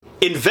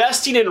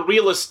Investing in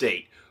real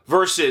estate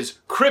versus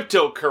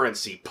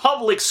cryptocurrency,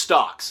 public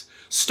stocks,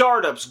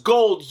 startups,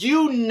 gold,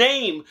 you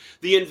name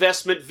the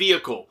investment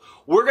vehicle.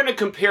 We're going to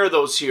compare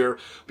those here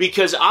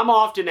because I'm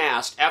often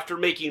asked, after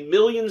making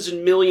millions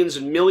and millions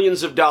and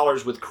millions of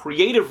dollars with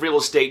creative real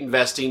estate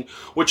investing,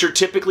 which are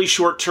typically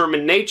short-term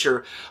in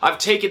nature, I've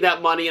taken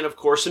that money and of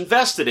course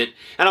invested it.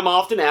 And I'm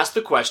often asked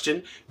the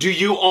question, do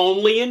you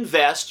only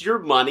invest your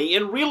money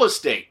in real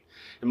estate?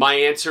 And my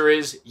answer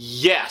is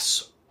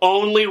yes.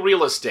 Only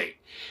real estate.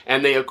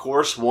 And they, of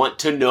course, want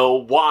to know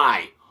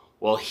why.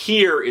 Well,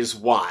 here is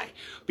why.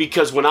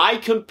 Because when I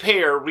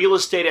compare real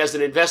estate as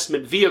an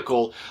investment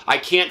vehicle, I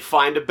can't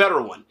find a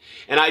better one.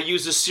 And I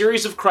use a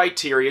series of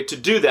criteria to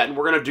do that, and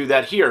we're going to do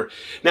that here.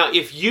 Now,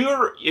 if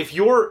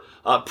your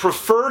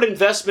preferred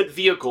investment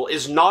vehicle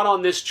is not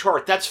on this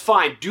chart, that's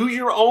fine. Do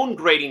your own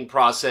grading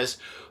process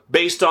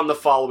based on the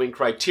following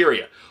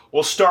criteria.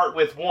 We'll start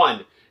with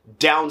 1,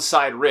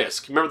 downside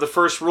risk. Remember the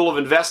first rule of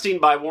investing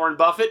by Warren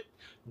Buffett?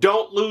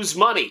 Don't lose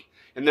money.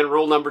 And then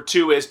rule number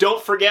 2 is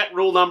don't forget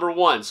rule number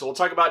 1. So we'll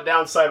talk about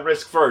downside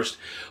risk first,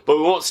 but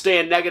we won't stay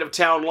in negative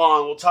town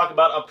long. We'll talk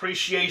about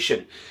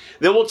appreciation.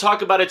 Then we'll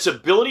talk about its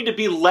ability to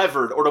be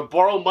levered or to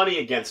borrow money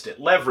against it,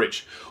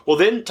 leverage. We'll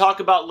then talk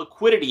about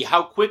liquidity,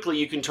 how quickly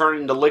you can turn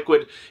it into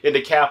liquid,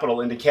 into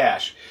capital, into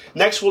cash.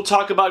 Next, we'll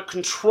talk about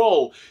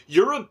control,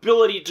 your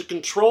ability to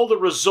control the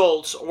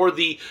results or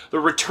the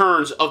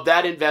returns of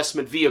that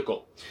investment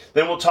vehicle.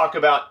 Then we'll talk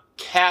about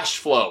cash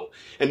flow,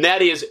 and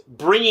that is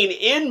bringing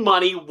in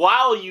money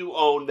while you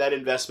own that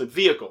investment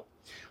vehicle.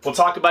 We'll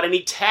talk about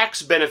any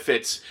tax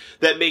benefits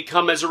that may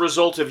come as a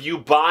result of you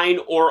buying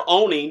or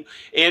owning,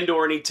 and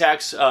or any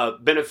tax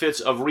benefits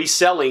of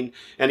reselling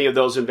any of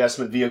those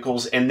investment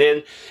vehicles, and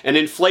then an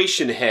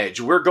inflation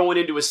hedge. We're going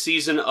into a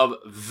season of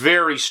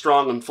very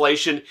strong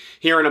inflation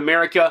here in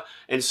America,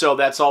 and so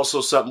that's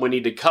also something we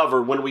need to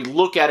cover when we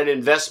look at an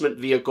investment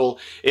vehicle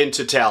in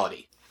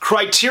totality.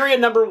 Criteria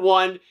number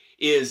 1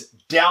 is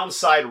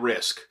downside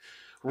risk.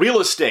 Real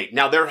estate.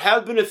 Now, there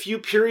have been a few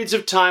periods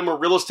of time where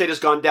real estate has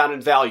gone down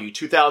in value,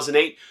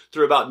 2008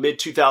 through about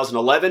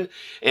mid-2011.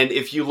 And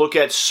if you look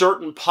at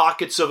certain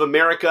pockets of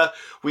America,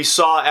 we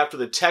saw after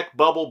the tech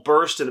bubble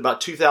burst in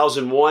about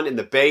 2001 in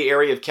the Bay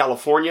Area of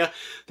California,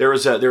 there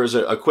was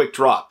a quick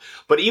drop.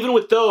 But even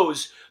with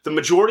those, the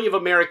majority of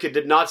America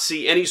did not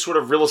see any sort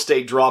of real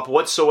estate drop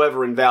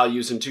whatsoever in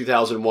values in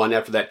 2001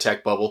 after that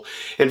tech bubble.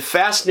 And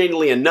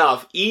fascinatingly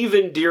enough,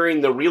 even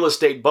during the real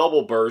estate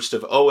bubble burst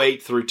of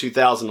 2008 through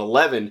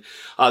 2011,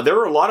 there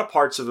were a lot of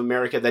parts of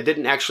America that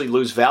didn't actually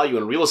lose value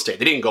in real estate.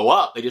 They didn't go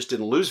up, they just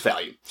didn't lose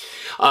value.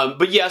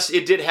 But yes,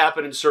 it did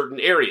happen in certain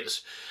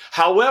areas.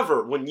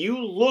 However, when you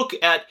look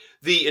at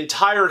the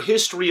entire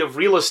history of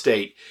real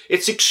estate,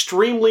 it's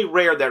extremely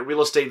rare that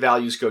real estate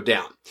values go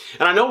down.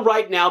 And I know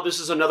right now this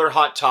is another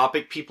hot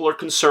topic. People are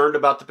concerned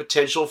about the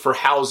potential for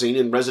housing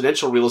and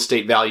residential real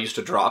estate values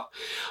to drop.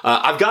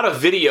 I've got a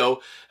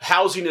video,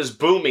 Housing is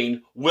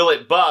Booming, Will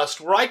It Bust?,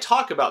 where I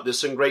talk about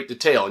this in great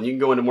detail, and you can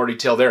go into more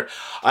detail there.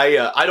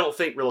 I don't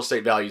think real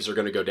estate values are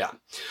going to go down.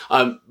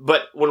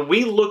 But when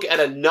we look at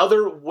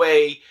another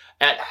way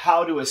at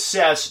how to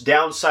assess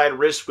downside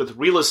risk with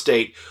real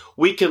estate,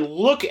 we can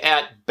look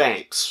at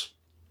banks.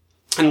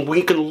 And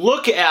we can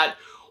look at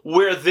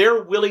where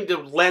they're willing to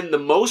lend the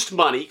most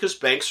money, because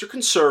banks are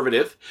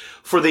conservative,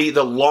 for the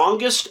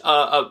longest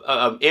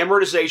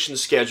amortization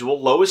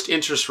schedule, lowest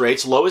interest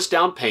rates, lowest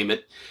down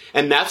payment,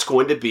 and that's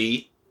going to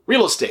be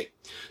real estate.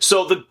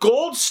 So the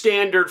gold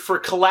standard for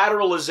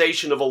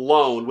collateralization of a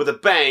loan with a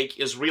bank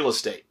is real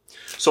estate.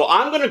 So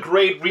I'm going to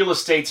grade real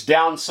estate's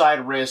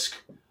downside risk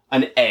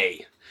an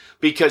A.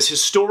 Because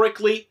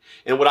historically,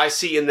 and what I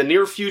see in the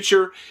near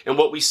future, and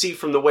what we see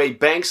from the way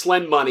banks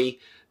lend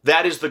money,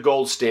 that is the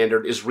gold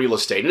standard, is real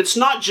estate. And it's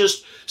not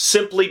just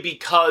simply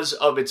because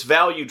of its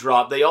value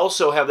drop. They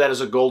also have that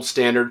as a gold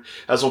standard,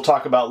 as we'll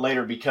talk about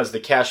later, because the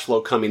cash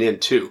flow coming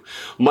in too.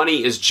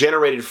 Money is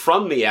generated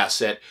from the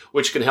asset,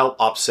 which can help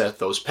offset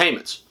those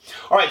payments.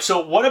 All right,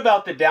 so what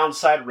about the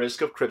downside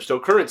risk of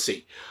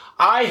cryptocurrency?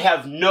 I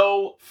have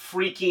no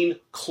freaking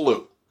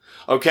clue.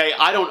 Okay,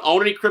 I don't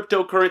own any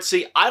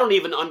cryptocurrency. I don't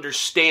even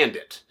understand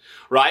it,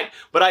 right?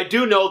 But I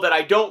do know that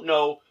I don't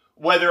know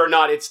whether or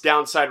not it's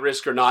downside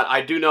risk or not.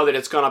 I do know that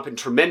it's gone up in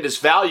tremendous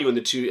value in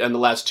the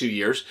last 2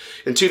 years.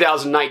 In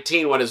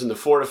 2019, what is in the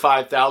 $4,000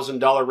 to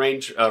 $5,000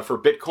 range for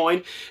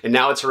Bitcoin, and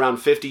now it's around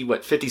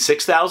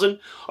 56,000.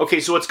 Okay,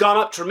 so it's gone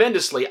up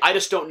tremendously. I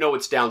just don't know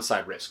its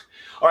downside risk.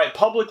 All right,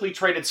 publicly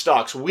traded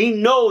stocks. We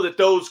know that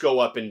those go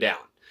up and down.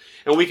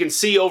 And we can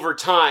see over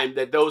time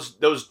that those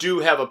do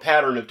have a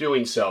pattern of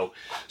doing so.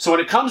 So when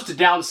it comes to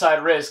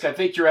downside risk, I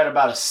think you're at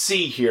about a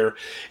C here.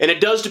 And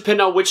it does depend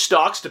on which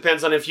stocks.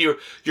 Depends on if you're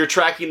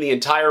tracking the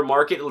entire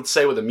market, let's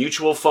say with a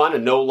mutual fund, a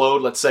no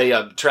load, let's say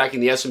tracking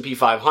the S&P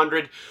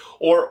 500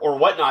 or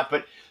whatnot.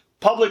 But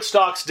public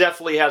stocks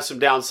definitely have some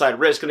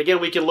downside risk. And again,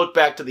 we can look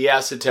back to the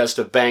acid test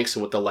of banks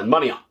and what they'll lend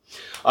money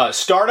on.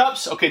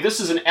 Startups, okay, this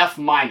is an F-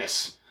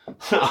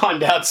 on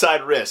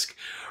downside risk.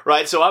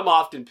 right? So I'm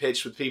often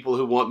pitched with people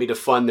who want me to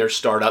fund their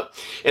startup.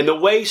 And the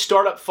way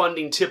startup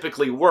funding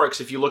typically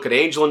works, if you look at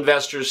angel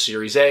investors,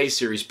 Series A,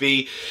 Series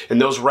B,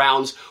 and those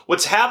rounds,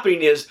 what's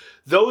happening is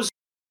those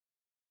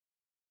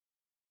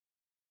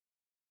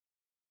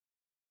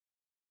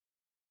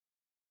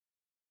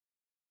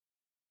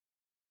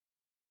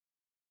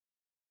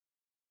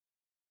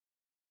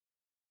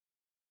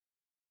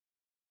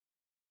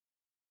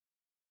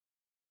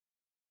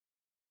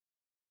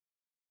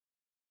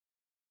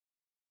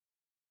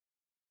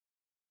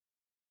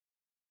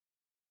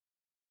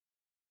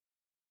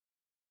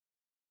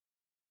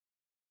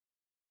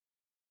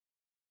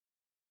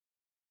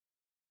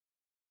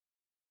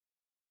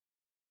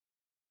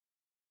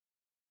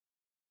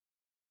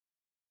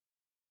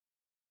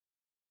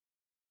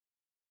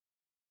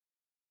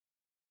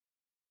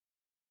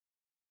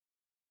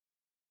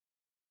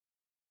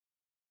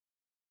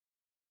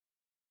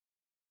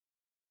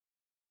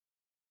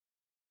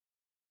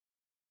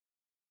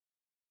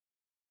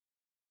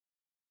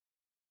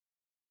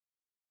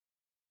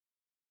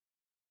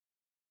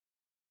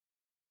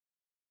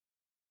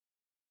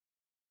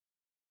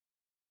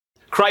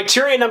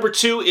criteria number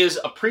 2 is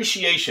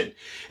appreciation,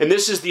 and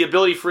this is the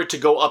ability for it to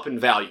go up in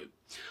value.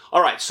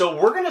 All right, so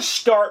we're going to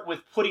start with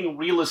putting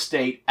real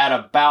estate at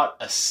about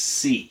a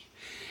C.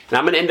 And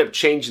I'm going to end up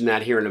changing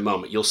that here in a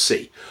moment. You'll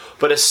see.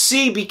 But a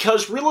C,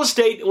 because real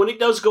estate, when it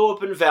does go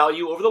up in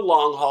value over the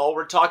long haul,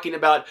 we're talking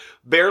about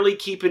barely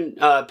keeping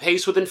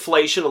pace with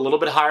inflation, a little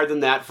bit higher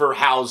than that for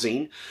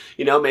housing.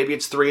 You know, maybe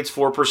it's 3, it's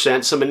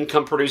 4%. Some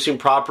income producing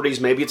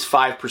properties, maybe it's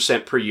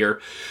 5% per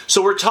year.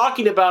 So we're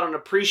talking about an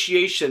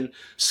appreciation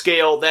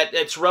scale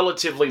that's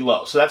relatively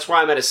low. So that's where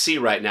I'm at a C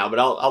right now. But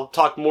I'll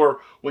talk more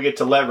when we get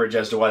to leverage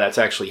as to why that's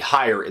actually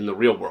higher in the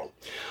real world.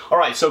 All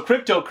right, so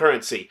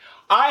cryptocurrency.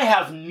 I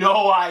have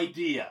no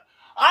idea.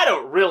 I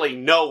don't really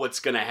know what's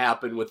going to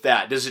happen with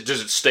that. Does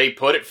it stay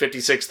put at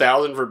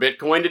 56,000 for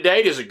Bitcoin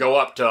today? Does it go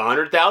up to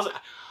 100,000?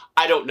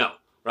 I don't know,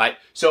 right?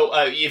 So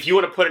if you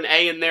want to put an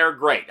A in there,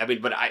 great. I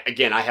mean, but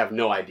I have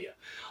no idea.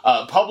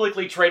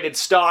 Publicly traded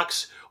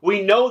stocks,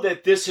 we know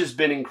that this has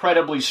been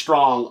incredibly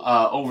strong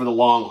over the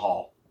long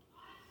haul.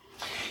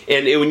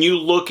 And when you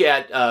look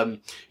at,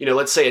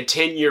 let's say a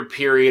 10-year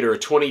period or a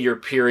 20-year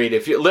period,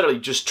 if you're literally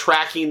just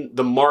tracking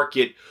the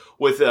market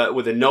with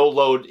a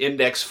no-load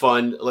index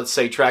fund, let's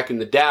say tracking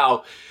the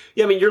Dow,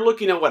 I mean, you're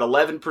looking at what,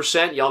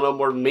 11%? Y'all know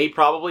more than me,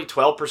 probably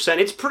 12%.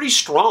 It's pretty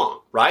strong,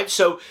 right?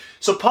 So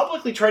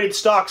publicly traded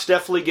stocks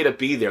definitely get a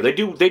B there. They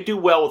do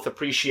well with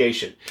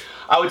appreciation.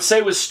 I would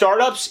say with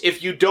startups,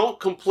 if you don't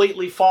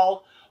completely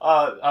fall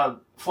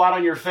flat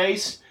on your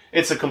face,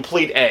 it's a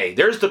complete A.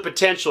 There's the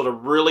potential to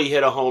really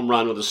hit a home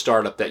run with a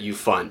startup that you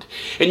fund.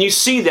 And you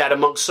see that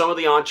amongst some of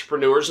the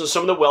entrepreneurs and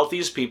some of the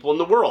wealthiest people in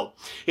the world.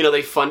 You know,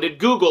 they funded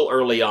Google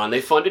early on. They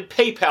funded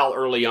PayPal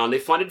early on. They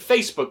funded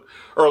Facebook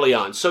early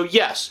on. So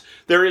yes,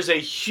 there is a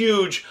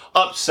huge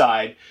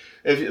upside,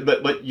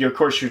 but of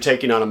course you're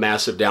taking on a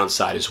massive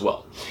downside as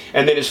well.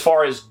 And then as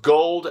far as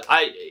gold,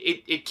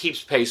 it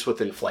keeps pace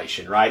with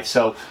inflation, right?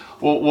 So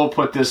we'll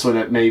put this one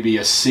at maybe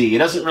a C. It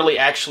doesn't really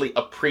actually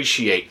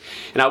appreciate,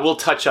 and I will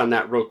touch on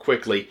that real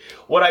quickly.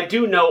 What I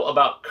do know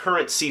about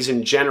currencies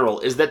in general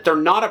is that they're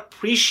not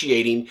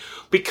appreciating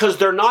because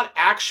they're not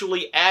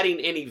actually adding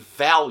any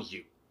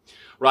value,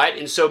 right?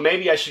 And so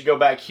maybe I should go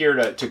back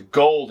here to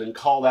gold and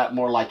call that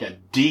more like a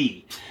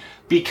D,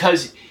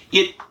 because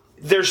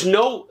there's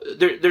no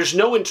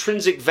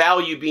intrinsic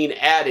value being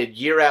added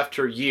year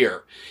after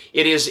year.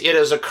 It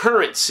is a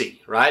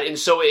currency, right? And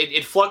so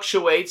it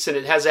fluctuates and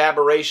it has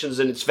aberrations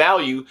in its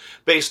value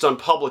based on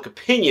public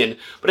opinion,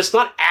 but it's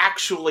not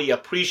actually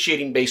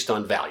appreciating based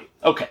on value.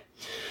 Okay,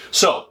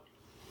 so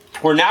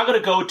we're now going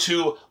to go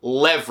to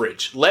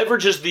leverage.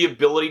 Leverage is the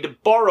ability to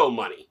borrow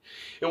money.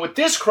 And with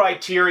this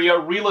criteria,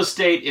 real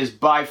estate is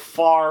by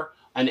far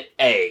an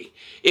A.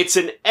 It's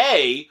an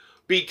A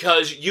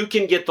because you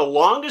can get the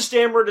longest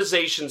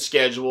amortization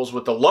schedules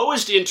with the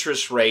lowest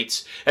interest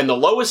rates and the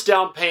lowest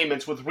down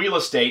payments with real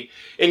estate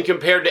in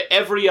compared to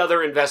every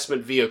other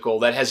investment vehicle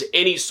that has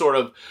any sort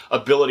of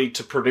ability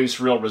to produce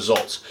real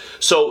results.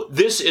 So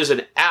this is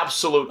an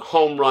absolute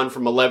home run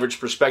from a leverage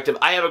perspective.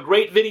 I have a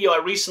great video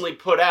I recently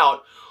put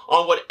out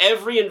on what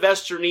every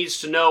investor needs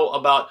to know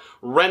about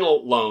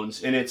rental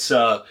loans. And it's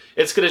going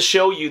to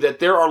show you that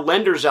there are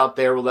lenders out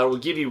there that will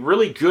give you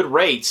really good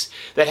rates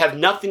that have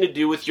nothing to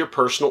do with your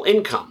personal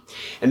income.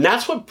 And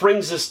that's what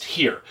brings us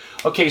here.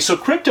 Okay, so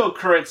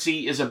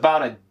cryptocurrency is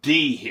about a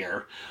D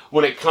here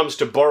when it comes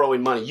to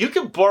borrowing money. You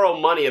can borrow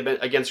money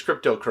against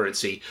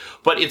cryptocurrency,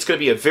 but it's going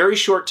to be a very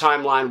short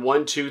timeline,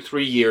 1, 2,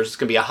 3 years. It's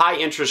going to be a high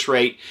interest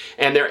rate,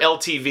 and their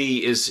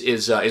LTV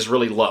is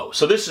really low.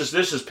 So this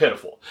is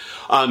pitiful.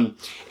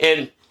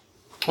 And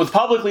with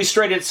publicly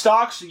traded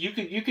stocks, you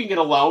can get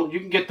a loan. You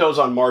can get those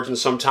on margin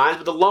sometimes,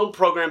 but the loan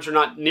programs are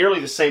not nearly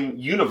the same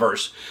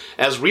universe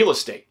as real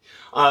estate.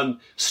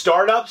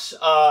 Startups,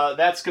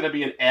 that's going to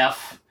be an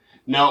F.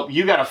 No,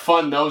 you got to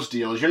fund those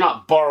deals. You're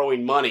not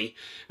borrowing money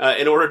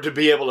in order to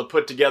be able to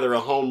put together a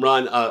home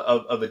run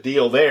of a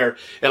deal there.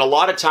 And a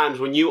lot of times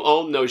when you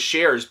own those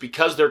shares,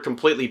 because they're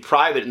completely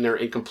private and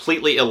they're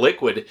completely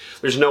illiquid,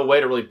 there's no way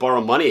to really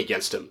borrow money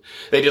against them.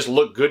 They just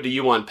look good to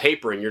you on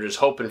paper, and you're just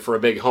hoping for a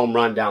big home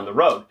run down the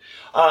road.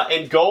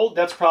 And gold,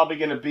 that's probably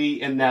going to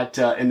be in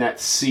that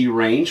C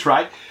range,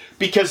 right?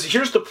 Because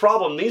here's the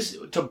problem.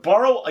 To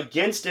borrow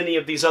against any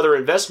of these other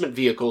investment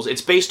vehicles,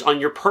 it's based on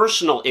your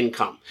personal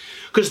income.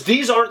 Because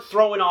these aren't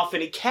throwing off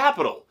any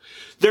capital.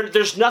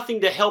 There's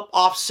nothing to help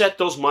offset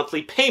those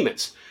monthly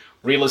payments.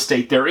 Real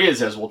estate there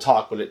is, as we'll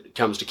talk when it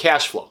comes to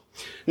cash flow.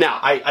 Now,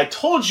 I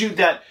told you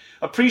that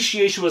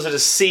appreciation was at a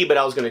C, but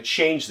I was going to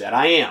change that.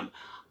 I am.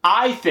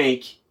 I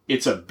think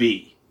it's a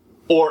B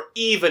or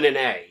even an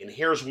A, and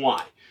here's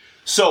why.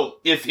 So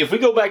if we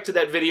go back to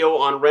that video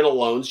on rental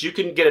loans, you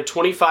can get a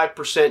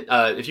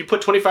 25%, if you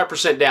put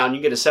 25% down,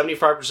 you can get a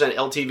 75%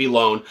 LTV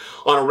loan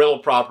on a rental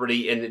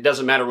property, and it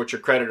doesn't matter what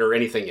your credit or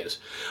anything is.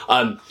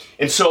 And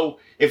so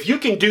if you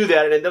can do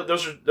that, and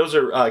those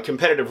are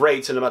competitive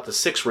rates in about the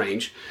 6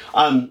 range,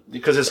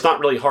 because it's not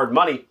really hard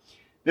money,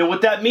 then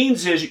what that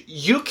means is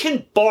you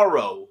can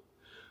borrow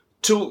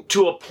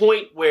to a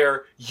point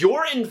where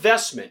your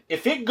investment,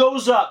 if it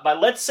goes up by,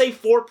 let's say,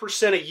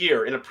 4% a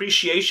year in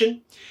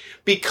appreciation,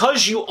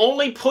 because you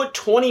only put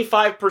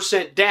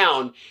 25%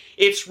 down,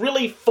 it's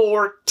really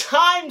 4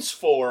 times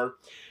 4,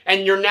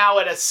 and you're now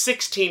at a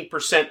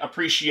 16%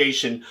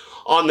 appreciation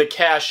on the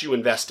cash you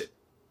invested.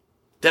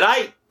 Did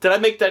I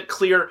make that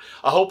clear?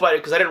 I hope I did,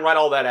 because I didn't write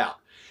all that out.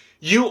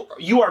 You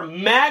are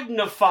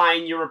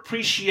magnifying your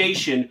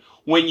appreciation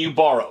when you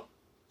borrow.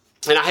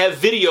 And I have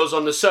videos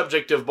on the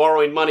subject of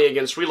borrowing money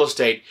against real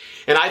estate,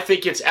 and I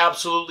think it's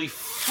absolutely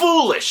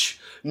foolish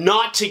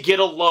not to get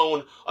a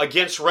loan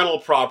against rental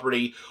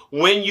property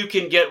when you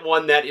can get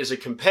one that is a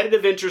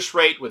competitive interest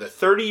rate with a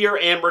 30-year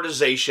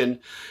amortization.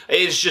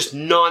 It's just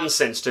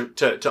nonsense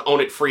to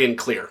own it free and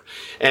clear.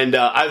 And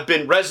I've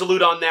been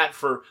resolute on that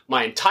for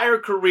my entire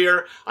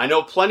career. I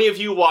know plenty of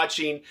you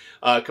watching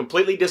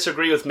completely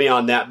disagree with me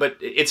on that, but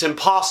it's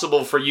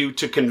impossible for you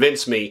to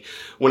convince me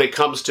when it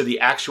comes to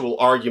the actual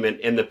argument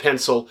and the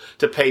pencil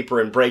to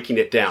paper and breaking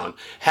it down.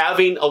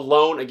 Having a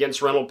loan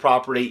against rental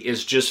property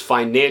is just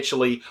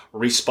financially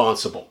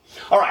responsible.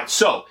 All right,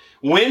 so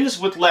wins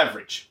with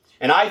leverage.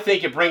 And I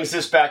think it brings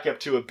this back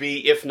up to a B,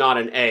 if not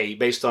an A,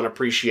 based on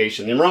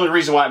appreciation. And the only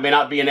reason why it may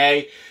not be an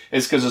A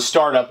is because a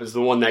startup is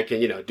the one that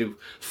can, do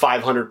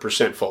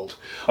 500% fold.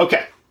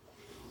 Okay,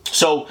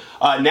 so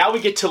now we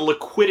get to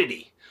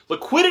liquidity.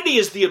 Liquidity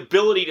is the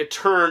ability to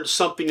turn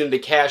something into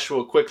cash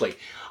real quickly.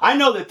 I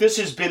know that this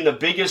has been the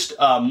biggest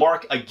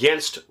mark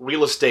against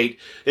real estate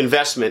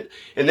investment,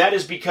 and that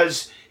is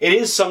because it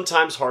is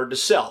sometimes hard to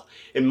sell.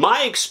 In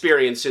my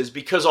experience is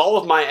because all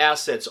of my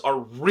assets are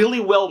really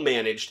well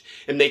managed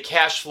and they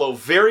cash flow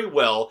very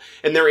well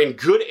and they're in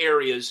good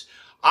areas,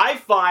 I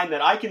find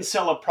that I can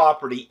sell a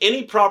property,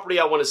 any property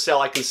I want to sell,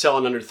 I can sell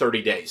in under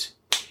 30 days.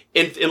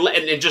 And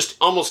just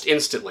almost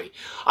instantly.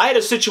 I had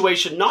a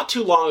situation not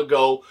too long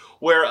ago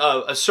where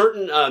a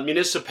certain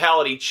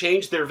municipality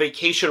changed their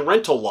vacation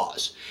rental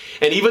laws.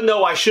 And even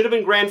though I should have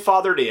been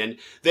grandfathered in,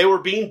 they were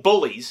being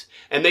bullies,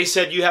 and they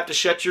said, you have to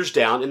shut yours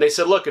down. And they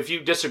said, look, if you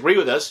disagree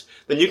with us,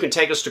 then you can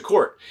take us to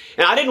court.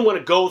 And I didn't want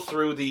to go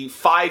through the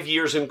 5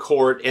 years in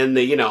court and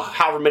the,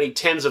 however many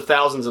tens of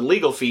thousands in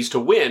legal fees to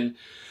win.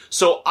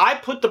 So I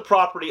put the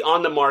property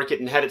on the market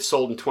and had it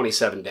sold in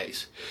 27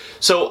 days.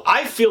 So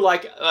I feel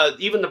like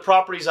even the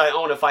properties I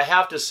own, if I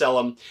have to sell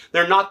them,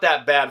 they're not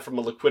that bad from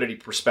a liquidity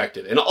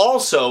perspective. And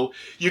also,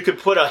 you could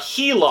put a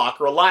HELOC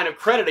or a line of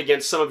credit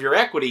against some of your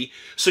equity,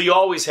 so you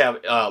always have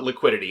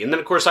liquidity. And then,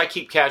 of course, I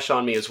keep cash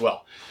on me as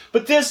well.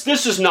 But this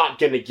is not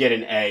going to get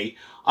an A.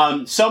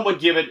 Some would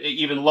give it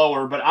even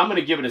lower, but I'm going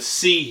to give it a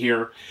C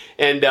here.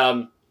 And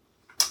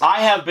I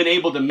have been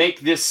able to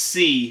make this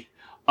C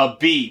a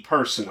B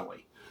personally.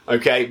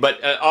 Okay, but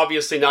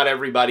obviously not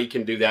everybody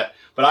can do that,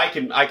 but I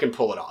can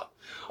pull it off.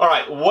 All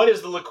right, what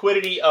is the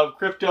liquidity of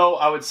crypto?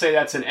 I would say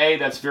that's an A.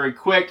 That's very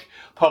quick.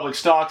 Public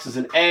stocks is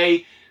an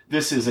A.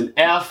 This is an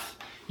F.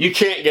 You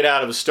can't get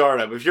out of a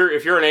startup. If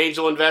you're an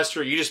angel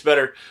investor, you just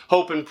better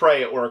hope and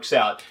pray it works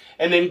out.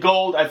 And then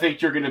gold, I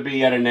think you're going to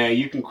be at an A.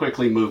 You can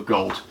quickly move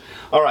gold.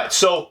 All right,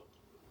 so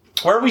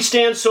where we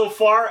stand so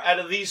far out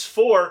of these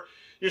 4,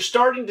 you're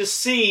starting to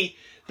see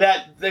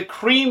that the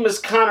cream is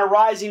kind of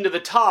rising to the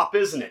top,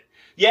 isn't it?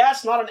 Yeah,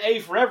 it's not an A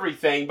for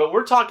everything, but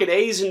we're talking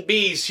A's and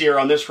B's here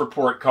on this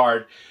report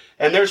card,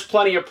 and there's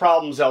plenty of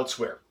problems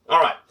elsewhere.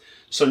 All right,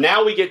 so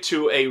now we get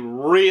to a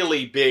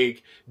really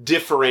big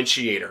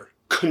differentiator,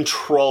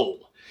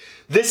 control.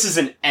 This is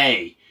an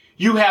A.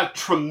 You have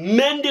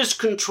tremendous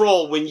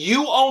control when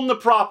you own the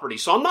property.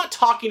 So I'm not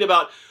talking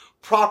about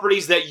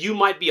properties that you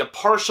might be a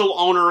partial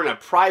owner in a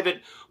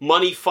private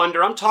money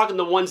funder. I'm talking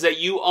the ones that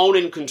you own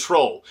and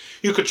control.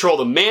 You control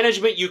the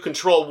management. You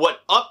control what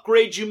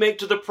upgrades you make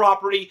to the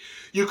property.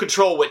 You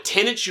control what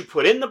tenants you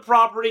put in the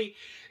property.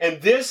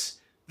 And this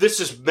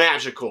is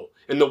magical.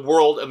 in the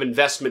world of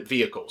investment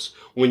vehicles.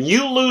 When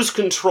you lose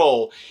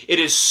control, it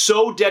is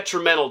so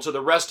detrimental to the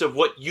rest of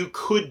what you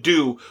could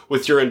do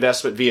with your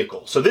investment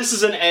vehicle. So this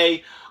is an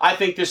A. I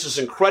think this is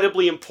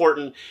incredibly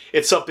important.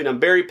 It's something I'm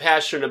very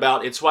passionate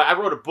about. It's why I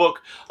wrote a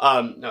book.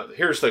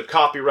 Here's the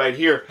copy right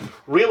here.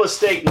 Real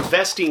Estate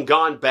Investing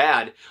Gone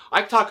Bad.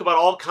 I talk about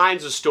all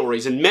kinds of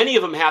stories, and many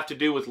of them have to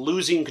do with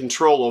losing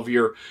control over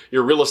your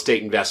real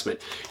estate investment.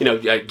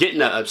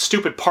 Getting a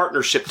stupid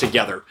partnership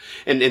together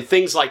and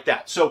things like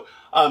that. So,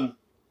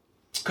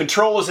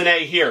 control is an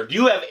A here. Do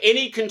you have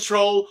any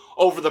control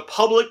over the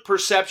public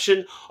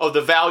perception of the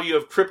value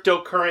of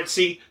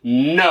cryptocurrency?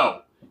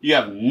 No. You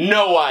have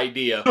no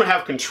idea. You don't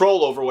have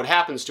control over what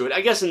happens to it.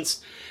 I guess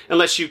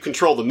unless you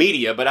control the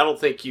media, but I don't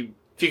think if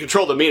you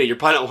control the media, you're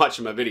probably not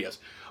watching my videos.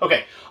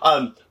 Okay,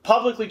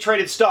 publicly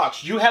traded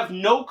stocks, you have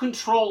no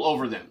control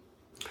over them.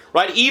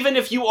 Right? Even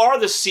if you are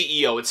the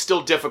CEO, it's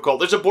still difficult.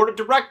 There's a board of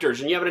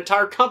directors and you have an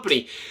entire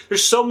company.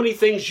 There's so many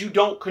things you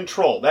don't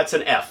control. That's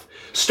an F.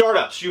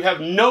 Startups, you have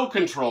no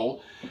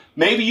control.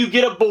 Maybe you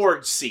get a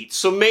board seat,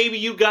 so maybe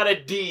you got a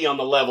D on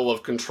the level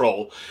of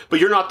control, but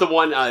you're not the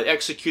one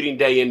executing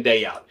day in,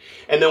 day out.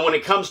 And then when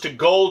it comes to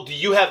gold, do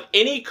you have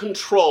any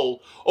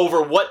control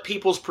over what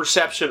people's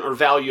perception or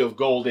value of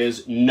gold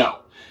is? No.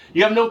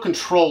 You have no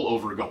control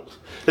over gold.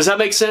 Does that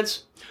make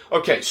sense?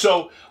 Okay,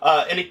 so,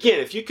 and again,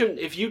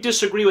 if you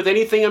disagree with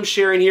anything I'm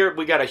sharing here,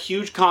 we got a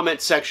huge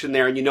comment section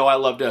there, and you know I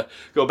love to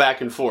go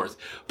back and forth.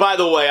 By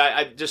the way,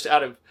 I just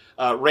out of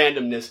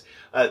randomness,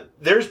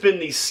 there's been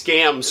these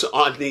scams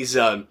on these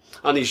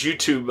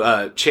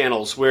YouTube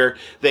channels where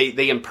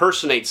they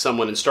impersonate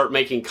someone and start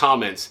making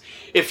comments.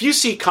 If you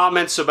see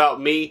comments about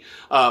me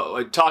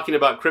talking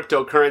about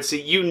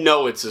cryptocurrency, you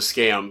know it's a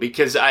scam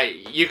because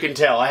you can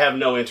tell I have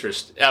no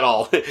interest at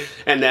all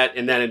in that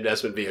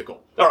investment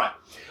vehicle. All right.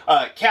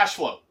 Cash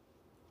flow,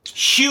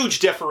 huge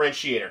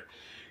differentiator.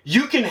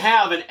 You can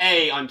have an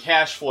A on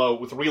cash flow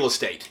with real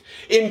estate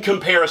in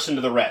comparison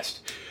to the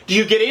rest. Do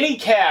you get any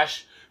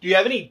cash? Do you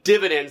have any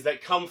dividends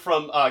that come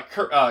from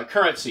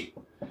currency?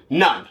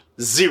 None.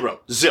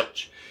 Zero.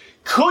 Zilch.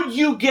 Could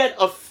you get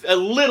a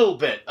little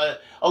bit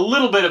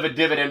of a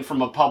dividend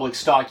from a public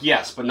stock?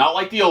 Yes, but not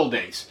like the old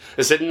days.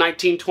 This isn't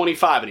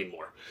 1925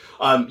 anymore.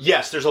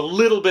 Yes, there's a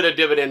little bit of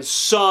dividend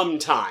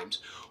sometimes.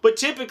 But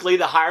typically,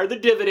 the higher the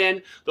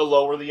dividend, the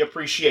lower the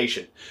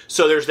appreciation.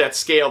 So there's that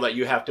scale that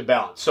you have to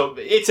balance. So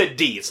it's a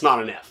D, it's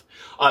not an F.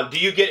 Do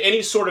you get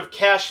any sort of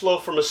cash flow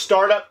from a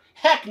startup?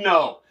 Heck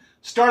no.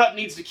 Startup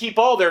needs to keep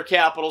all their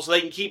capital so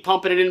they can keep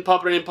pumping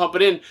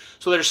it in.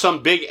 So there's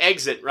some big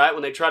exit, right,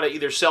 when they try to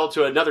either sell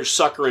to another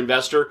sucker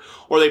investor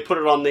or they put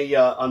it on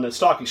the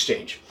stock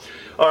exchange.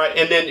 All right,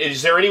 and then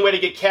is there any way to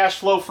get cash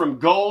flow from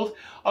gold?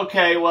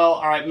 Okay, well,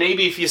 all right,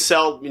 maybe if you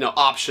sell,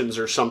 options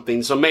or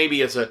something. So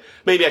maybe I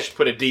should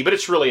put a D, but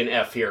it's really an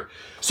F here.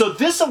 So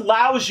this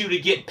allows you to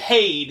get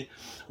paid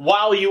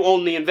while you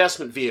own the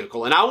investment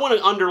vehicle. And I want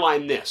to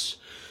underline this.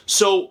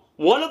 So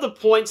one of the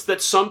points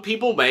that some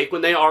people make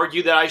when they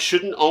argue that I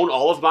shouldn't own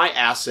all of my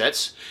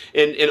assets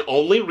in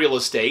only real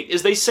estate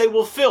is they say,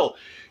 well, Phil,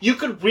 you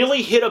could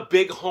really hit a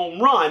big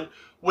home run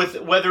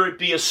with whether it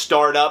be a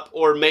startup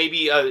or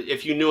maybe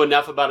if you knew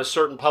enough about a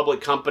certain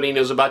public company and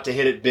was about to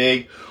hit it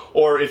big,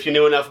 or if you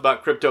knew enough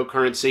about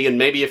cryptocurrency and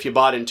maybe if you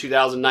bought in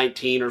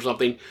 2019 or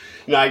something,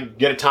 I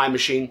get a time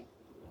machine.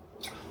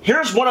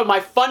 Here's one of my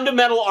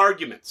fundamental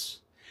arguments.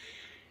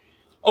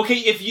 Okay,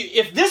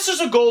 if this is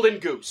a golden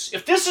goose,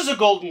 if that is a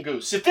golden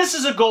goose,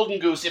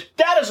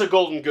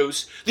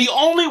 the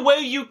only way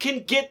you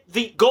can get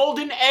the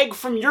golden egg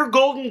from your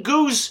golden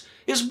goose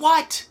is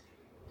what?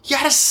 You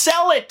gotta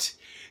sell it.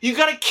 You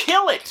gotta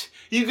kill it.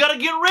 You gotta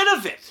get rid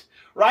of it,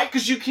 right?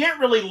 Because you can't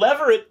really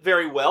lever it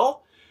very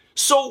well.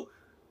 So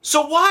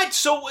what?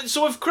 So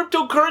if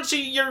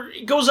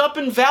cryptocurrency goes up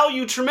in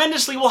value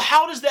tremendously, well,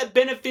 how does that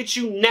benefit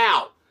you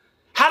now?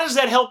 How does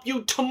that help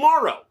you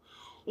tomorrow?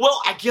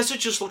 Well, I guess it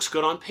just looks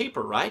good on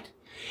paper, right?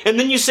 And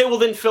then you say, well,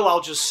 then, Phil,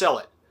 I'll just sell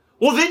it.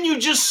 Well, then you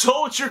just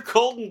sold your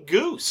golden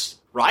goose,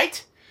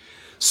 right?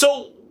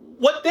 So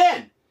what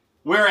then?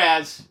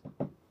 Whereas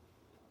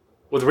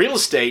with real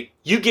estate,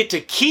 you get to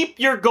keep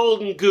your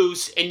golden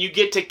goose and you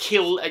get to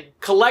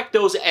collect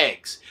those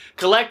eggs.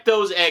 Collect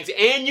those eggs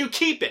and you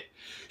keep it.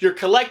 You're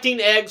collecting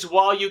eggs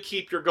while you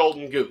keep your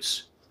golden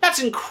goose.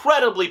 That's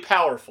incredibly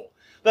powerful.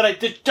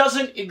 That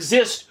doesn't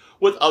exist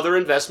with other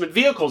investment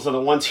vehicles than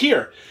the ones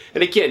here.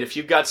 And again, if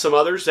you've got some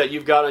others that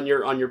you've got on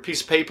your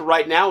piece of paper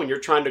right now and you're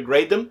trying to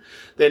grade them,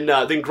 then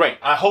great.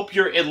 I hope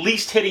you're at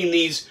least hitting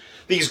these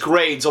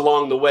grades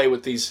along the way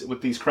with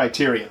these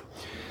criteria.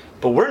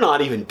 But we're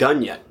not even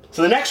done yet.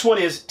 So the next one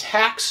is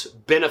tax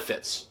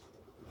benefits.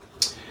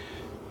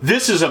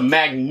 This is a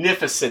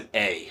magnificent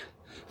A.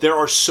 There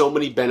are so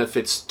many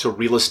benefits to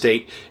real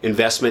estate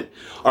investment.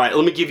 All right,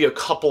 let me give you a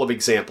couple of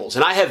examples.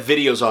 And I have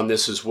videos on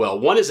this as well.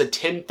 One is a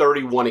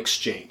 1031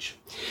 exchange.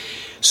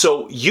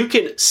 So you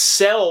can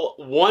sell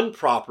one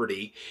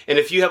property, and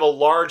if you have a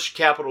large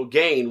capital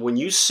gain, when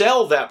you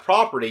sell that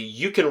property,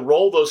 you can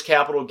roll those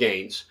capital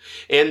gains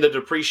and the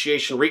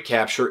depreciation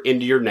recapture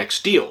into your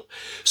next deal.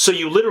 So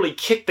you literally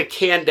kick the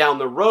can down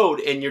the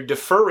road and you're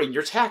deferring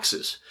your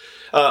taxes,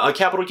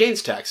 capital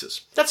gains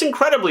taxes. That's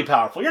incredibly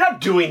powerful. You're not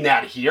doing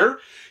that here.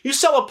 You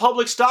sell a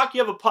public stock,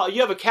 you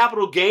have a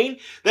capital gain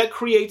that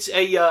creates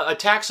a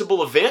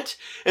taxable event,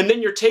 and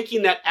then you're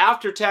taking that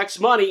after-tax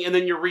money and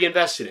then you're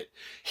reinvesting it.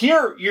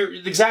 Here, you're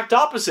the exact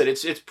opposite.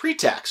 It's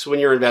pre-tax when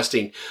you're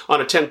investing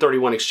on a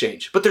 1031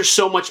 exchange. But there's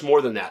so much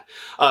more than that.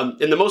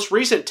 In the most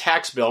recent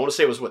tax bill, I want to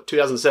say it was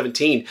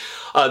 2017,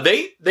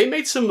 they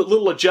made some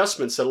little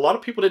adjustments that a lot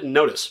of people didn't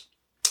notice.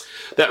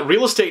 That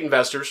real estate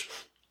investors,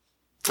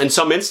 in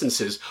some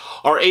instances,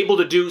 are able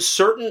to do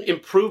certain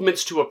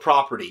improvements to a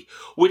property,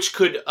 which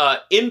could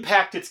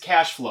impact its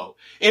cash flow,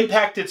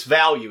 impact its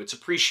value, its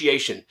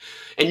appreciation.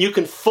 And you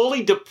can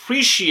fully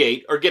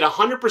depreciate or get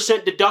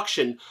 100%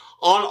 deduction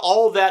on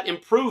all that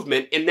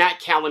improvement in that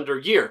calendar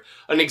year.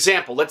 An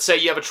example, let's say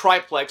you have a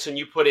triplex and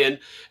you put in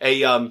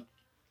a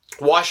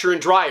washer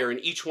and dryer in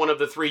each one of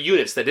the 3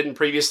 units that didn't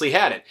previously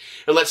had it.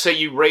 And let's say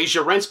you raise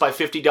your rents by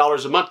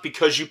 $50 a month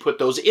because you put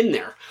those in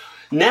there.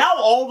 Now,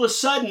 all of a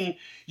sudden,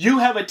 you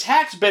have a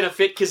tax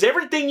benefit because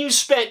everything you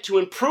spent to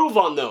improve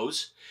on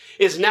those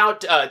is now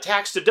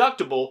tax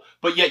deductible,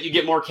 but yet you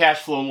get more cash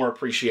flow and more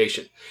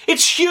appreciation.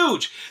 It's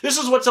huge. This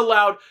is what's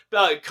allowed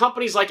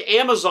companies like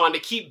Amazon to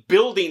keep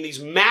building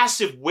these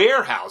massive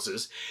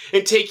warehouses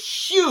and take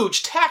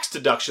huge tax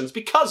deductions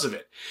because of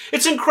it.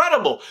 It's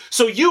incredible.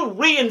 So you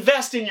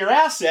reinvest in your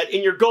asset,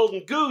 in your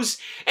golden goose,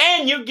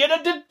 and you get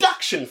a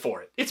deduction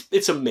for it.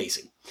 It's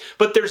amazing.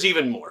 But there's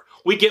even more.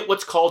 We get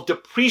what's called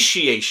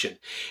depreciation.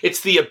 It's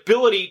the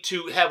ability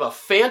to have a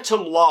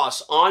phantom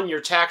loss on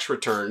your tax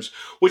returns,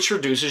 which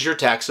reduces your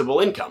taxable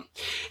income.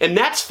 And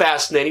that's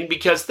fascinating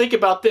because think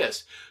about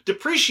this.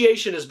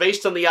 Depreciation is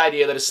based on the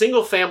idea that a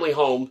single family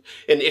home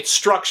and its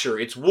structure,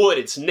 its wood,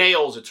 its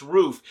nails, its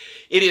roof,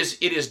 it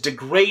is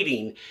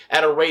degrading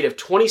at a rate of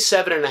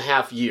 27 and a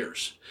half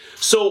years.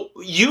 So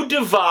you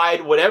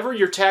divide whatever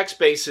your tax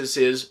basis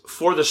is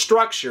for the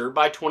structure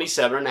by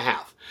 27 and a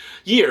half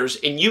years,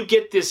 and you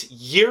get this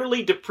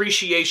yearly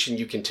depreciation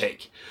you can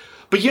take.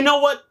 But you know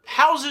what?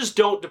 Houses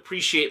don't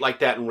depreciate like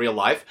that in real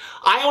life.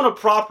 I own a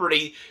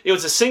property. It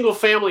was a single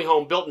family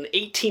home built in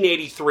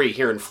 1883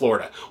 here in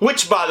Florida,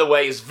 which, by the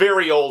way, is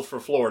very old for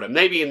Florida.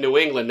 Maybe in New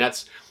England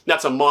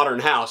that's a modern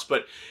house,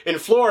 but in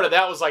Florida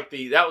that was like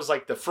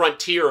the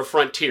frontier of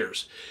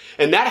frontiers.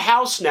 And that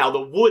house now,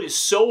 the wood is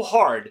so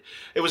hard.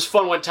 It was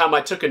fun one time.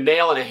 I took a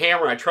nail and a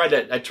hammer. I tried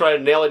to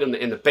nail it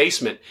in the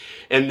basement,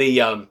 and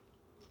the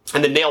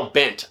nail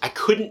bent. I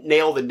couldn't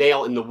nail the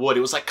nail in the wood.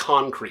 It was like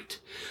concrete.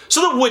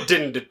 So the wood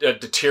didn't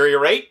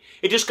deteriorate.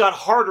 It just got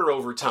harder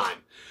over time.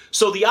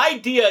 So the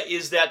idea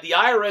is that the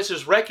IRS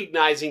is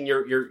recognizing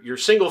your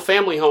single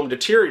family home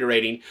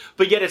deteriorating,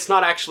 but yet it's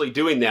not actually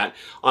doing that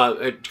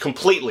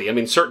completely. I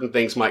mean, certain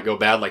things might go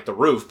bad like the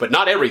roof, but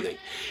not everything.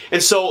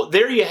 And so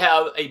there you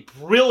have a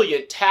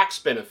brilliant tax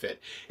benefit.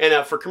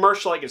 And for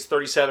commercial, I guess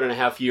 37 and a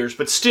half years,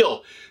 but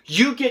still,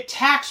 you get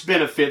tax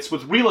benefits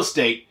with real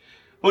estate.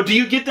 Well, do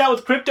you get that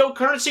with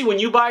cryptocurrency? When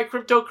you buy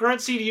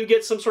cryptocurrency, do you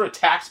get some sort of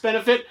tax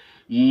benefit?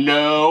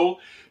 No.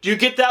 Do you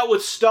get that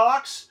with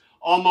stocks?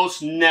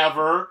 Almost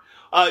never.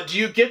 Do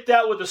you get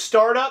that with a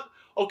startup?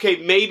 Okay,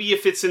 maybe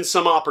if it's in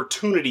some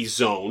opportunity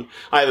zone.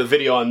 I have a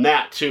video on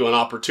that too, on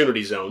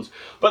opportunity zones.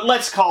 But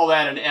let's call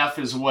that an F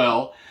as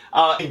well.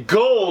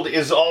 Gold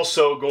is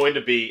also going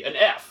to be an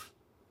F,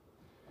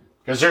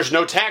 because there's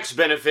no tax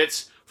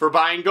benefits for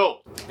buying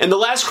gold. And the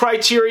last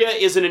criteria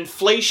is an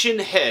inflation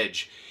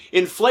hedge.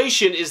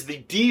 Inflation is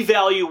the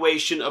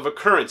devaluation of a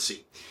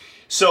currency.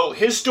 So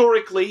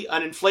historically,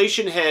 an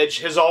inflation hedge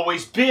has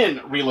always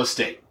been real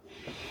estate.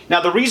 Now,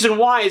 the reason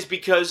why is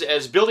because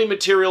as building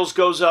materials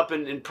goes up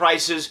in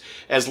prices,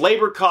 as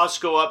labor costs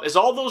go up, as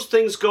all those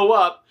things go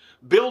up,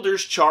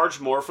 builders charge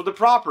more for the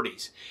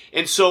properties.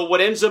 And so what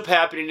ends up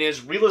happening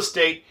is real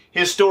estate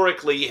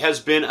historically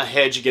has been a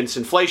hedge against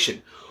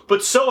inflation.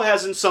 But so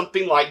hasn't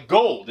something like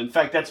gold. In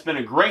fact, that's been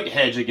a great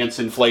hedge against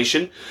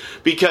inflation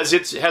because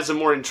it has a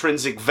more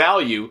intrinsic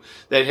value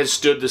that has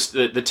stood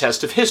the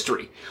test of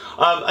history.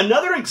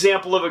 Another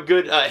example of a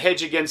good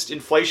hedge against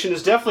inflation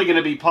is definitely going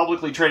to be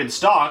publicly traded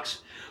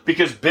stocks,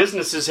 because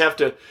businesses have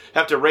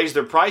to raise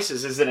their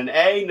prices. Is it an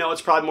A? No,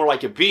 it's probably more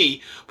like a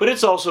B, but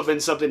it's also been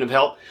something of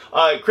help.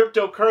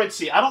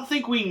 Cryptocurrency, I don't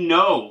think we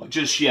know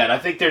just yet. I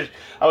think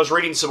I was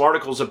reading some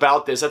articles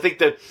about this. I think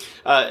that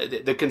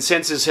the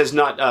consensus has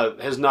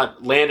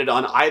not landed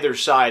on either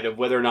side of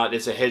whether or not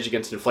it's a hedge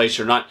against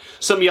inflation or not.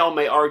 Some of y'all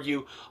may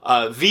argue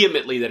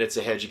vehemently that it's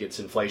a hedge against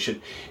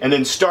inflation. And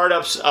then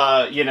startups,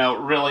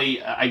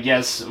 really, I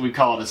guess we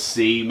call it a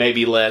C,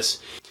 maybe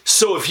less.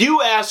 So if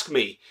you ask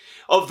me,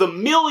 of the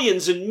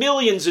millions and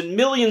millions and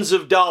millions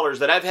of dollars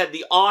that I've had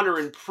the honor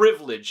and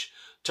privilege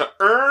to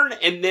earn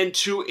and then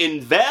to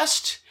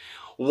invest,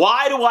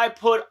 why do I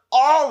put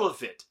all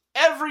of it,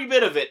 every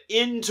bit of it,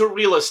 into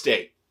real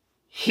estate?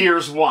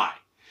 Here's why.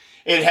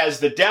 It has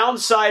the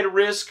downside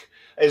risk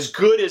as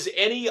good as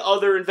any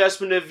other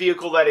investment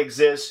vehicle that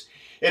exists.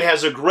 It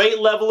has a great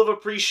level of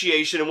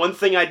appreciation. And one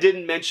thing I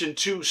didn't mention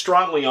too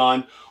strongly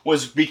on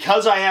was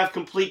because I have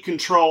complete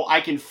control,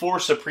 I can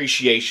force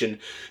appreciation,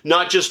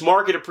 not just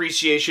market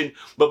appreciation,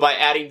 but by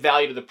adding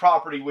value to the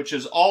property, which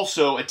is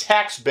also a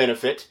tax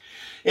benefit.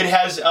 It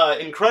has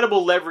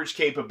incredible leverage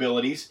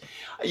capabilities.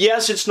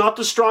 Yes, it's not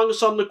the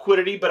strongest on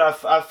liquidity, but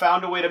I've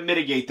found a way to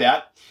mitigate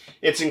that.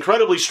 It's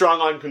incredibly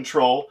strong on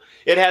control.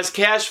 It has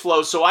cash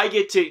flow, so I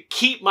get to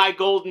keep my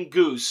golden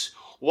goose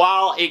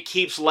while it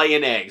keeps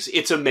laying eggs.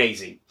 It's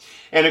amazing.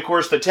 And of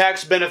course, the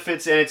tax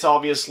benefits, and it's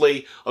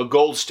obviously a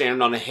gold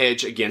standard on a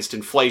hedge against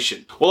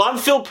inflation. Well, I'm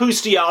Phil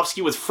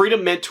Pustiowski with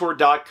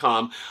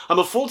FreedomMentor.com. I'm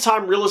a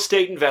full-time real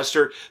estate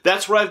investor.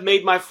 That's where I've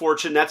made my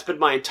fortune. That's been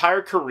my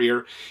entire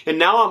career. And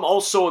now I'm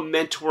also a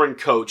mentor and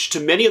coach to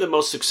many of the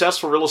most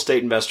successful real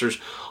estate investors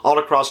all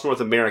across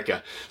North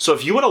America. So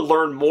if you want to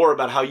learn more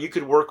about how you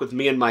could work with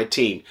me and my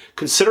team,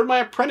 consider my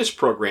apprentice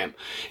program.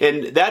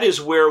 And that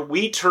is where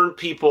we turn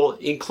people,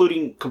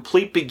 including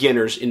complete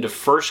beginners, into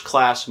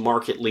first-class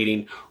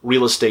market-leading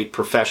real estate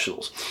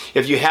professionals.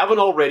 If you haven't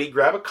already,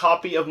 grab a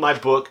copy of my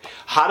book,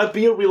 How to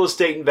Be a Real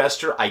Estate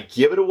Investor. I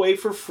give it away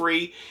for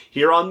free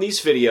here on these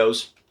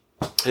videos.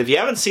 If you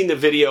haven't seen the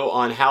video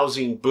on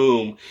housing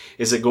boom,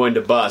 is it going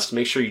to bust?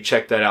 Make sure you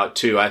check that out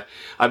too.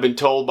 I've been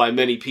told by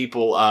many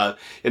people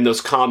in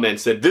those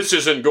comments that this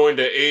isn't going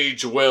to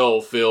age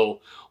well,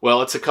 Phil.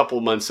 Well, it's a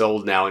couple months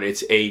old now and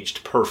it's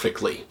aged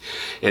perfectly.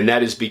 And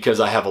that is because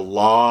I have a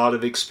lot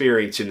of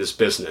experience in this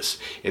business.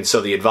 And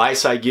so the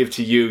advice I give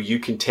to you, you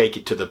can take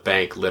it to the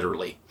bank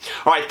literally.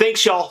 All right,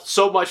 thanks y'all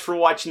so much for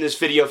watching this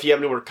video. If you have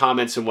any more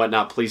comments and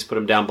whatnot, please put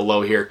them down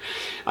below here.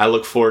 I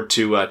look forward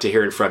to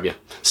hearing from you.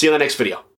 See you in the next video.